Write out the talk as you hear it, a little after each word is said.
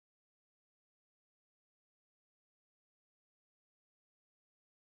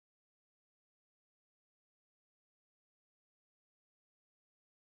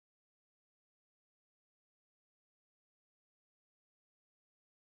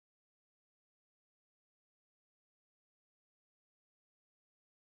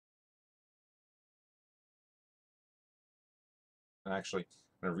And actually,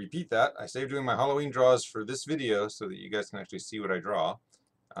 I'm going to repeat that. I saved doing my Halloween draws for this video so that you guys can actually see what I draw.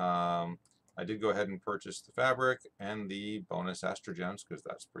 I did go ahead and purchase the fabric and the bonus Astro Gems because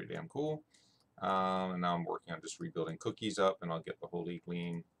that's pretty damn cool. And now I'm working on just rebuilding cookies up, and I'll get the Holy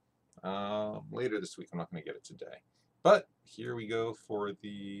Gleam later this week. I'm not going to get it today. But here we go for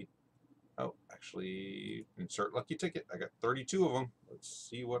the, oh, actually, insert lucky ticket. I got 32 of them. Let's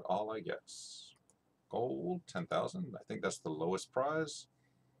see what all I get. Gold, 10,000. I think that's the lowest prize.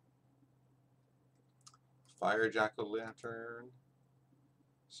 Fire jack-o'-lantern.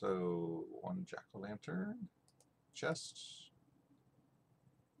 So, one jack-o'-lantern. Chest.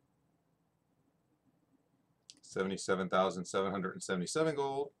 77,777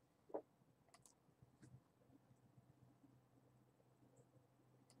 gold.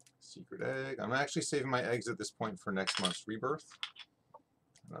 Secret egg. I'm actually saving my eggs at this point for next month's rebirth.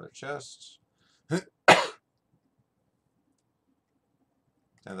 Another chest.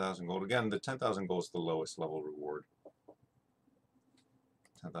 10,000 gold. Again, the 10,000 gold is the lowest level reward.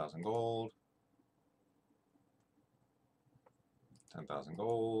 10,000 gold. 10,000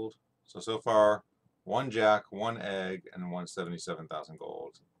 gold. So far, one jack, one egg, and 177,000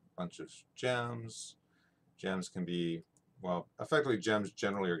 gold. Bunch of gems. Gems can be, well, effectively gems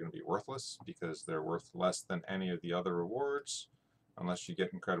generally are going to be worthless because they're worth less than any of the other rewards unless you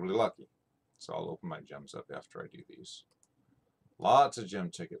get incredibly lucky. So I'll open my gems up after I do these. Lots of gem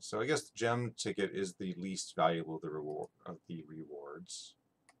tickets. So I guess the gem ticket is the least valuable of the rewards.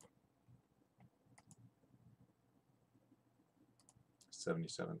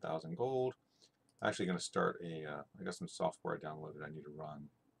 77,000 gold. I'm actually going to start a, I got some software I downloaded I need to run.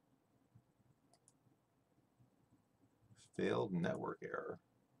 Failed network error.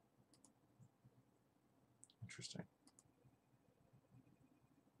 Interesting.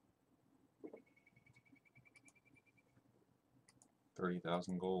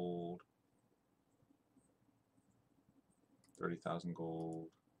 $30,000 gold. 30,000 gold.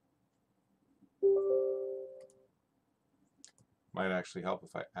 Might actually help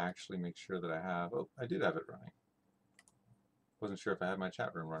if I actually make sure that I have, oh, I did have it running. Wasn't sure if I had my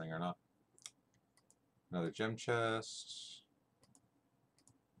chat room running or not. Another gem chest.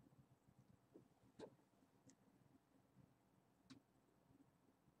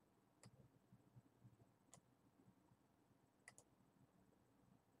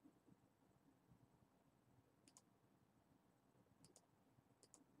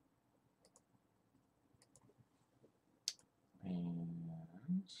 And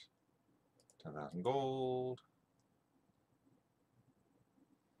 10,000 gold.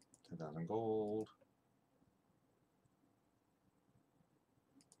 10,000 gold.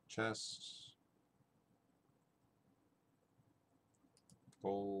 Chest.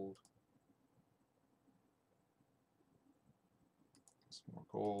 Gold. Some more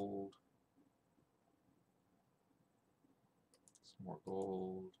gold. Some more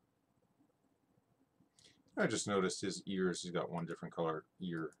gold. I just noticed his ears, he's got one different color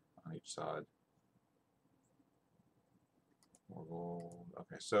ear on each side. More gold.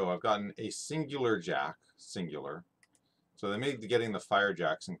 Okay, so I've gotten a singular jack, singular. So they made getting the fire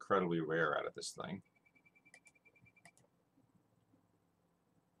jacks incredibly rare out of this thing.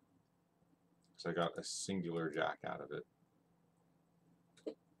 So I got a singular jack out of it.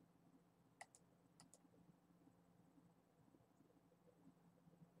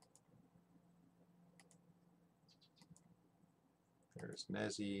 There's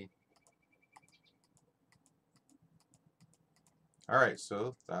Nezzy. Alright,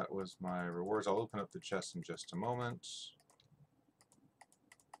 so that was my rewards. I'll open up the chest in just a moment.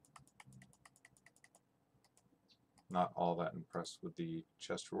 Not all that impressed with the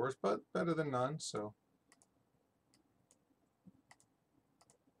chest rewards, but better than none, so.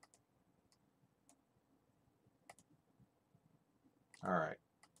 Alright.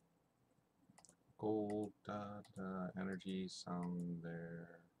 Gold, energy, some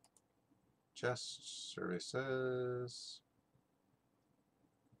there. Chest, survey says.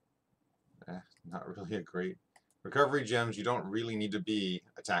 Not really a great. Recovery gems, you don't really need to be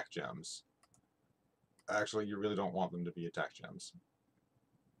attack gems. Actually, you really don't want them to be attack gems.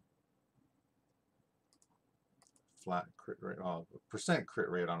 Flat crit rate, percent crit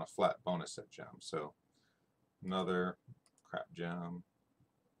rate on a flat bonus set gem. So another crap gem.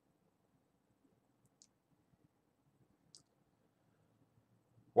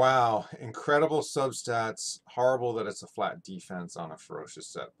 Wow, incredible substats. Horrible that it's a flat defense on a ferocious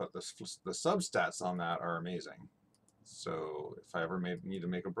set, but the substats on that are amazing. So if I ever need to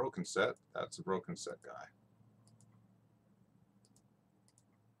make a broken set, that's a broken set guy.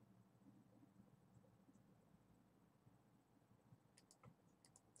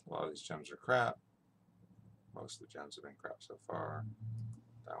 A lot of these gems are crap. Most of the gems have been crap so far.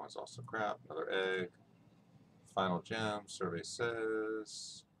 That one's also crap. Another egg. Final gem, survey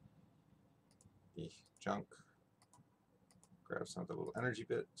says. Eek, junk. Grab some of the little energy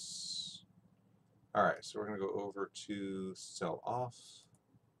bits. Alright, so we're going to go over to sell off.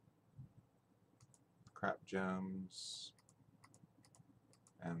 Crap gems.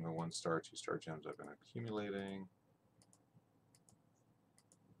 And the 1-star, 2-star gems I've been accumulating.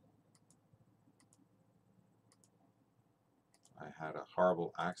 I had a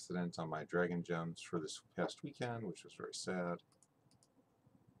horrible accident on my dragon gems for this past weekend, which was very sad.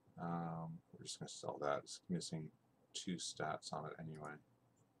 We're just going to sell that. It's missing 2 stats on it anyway.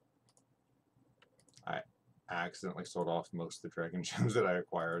 I accidentally sold off most of the dragon gems that I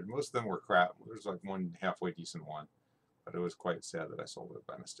acquired. Most of them were crap. There's like one halfway decent one, but it was quite sad that I sold it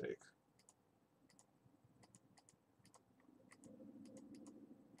by mistake.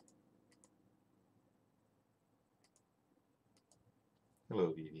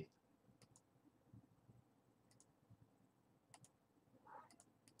 Hello, Vivi.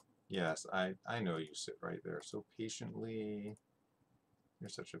 Yes, I know you sit right there so patiently. You're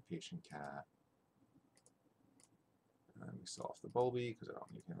such a patient cat. And we sell off the Bulby because I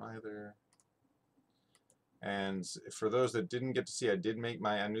don't need him either. And for those that didn't get to see, I did make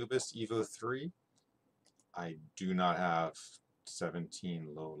my Anubis Evo 3. I do not have 17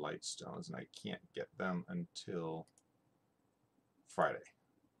 low light stones, and I can't get them until Friday.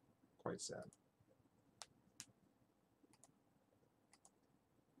 Quite sad.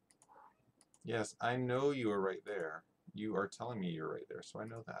 Yes, I know you are right there. You are telling me you're right there, so I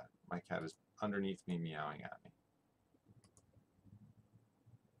know that. My cat is underneath me meowing at me.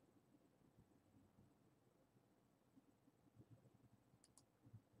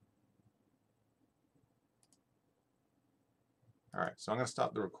 Alright, so I'm going to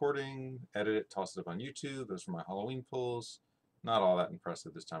stop the recording, edit it, toss it up on YouTube. Those are my Halloween pulls. Not all that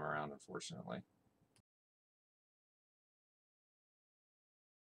impressive this time around, unfortunately.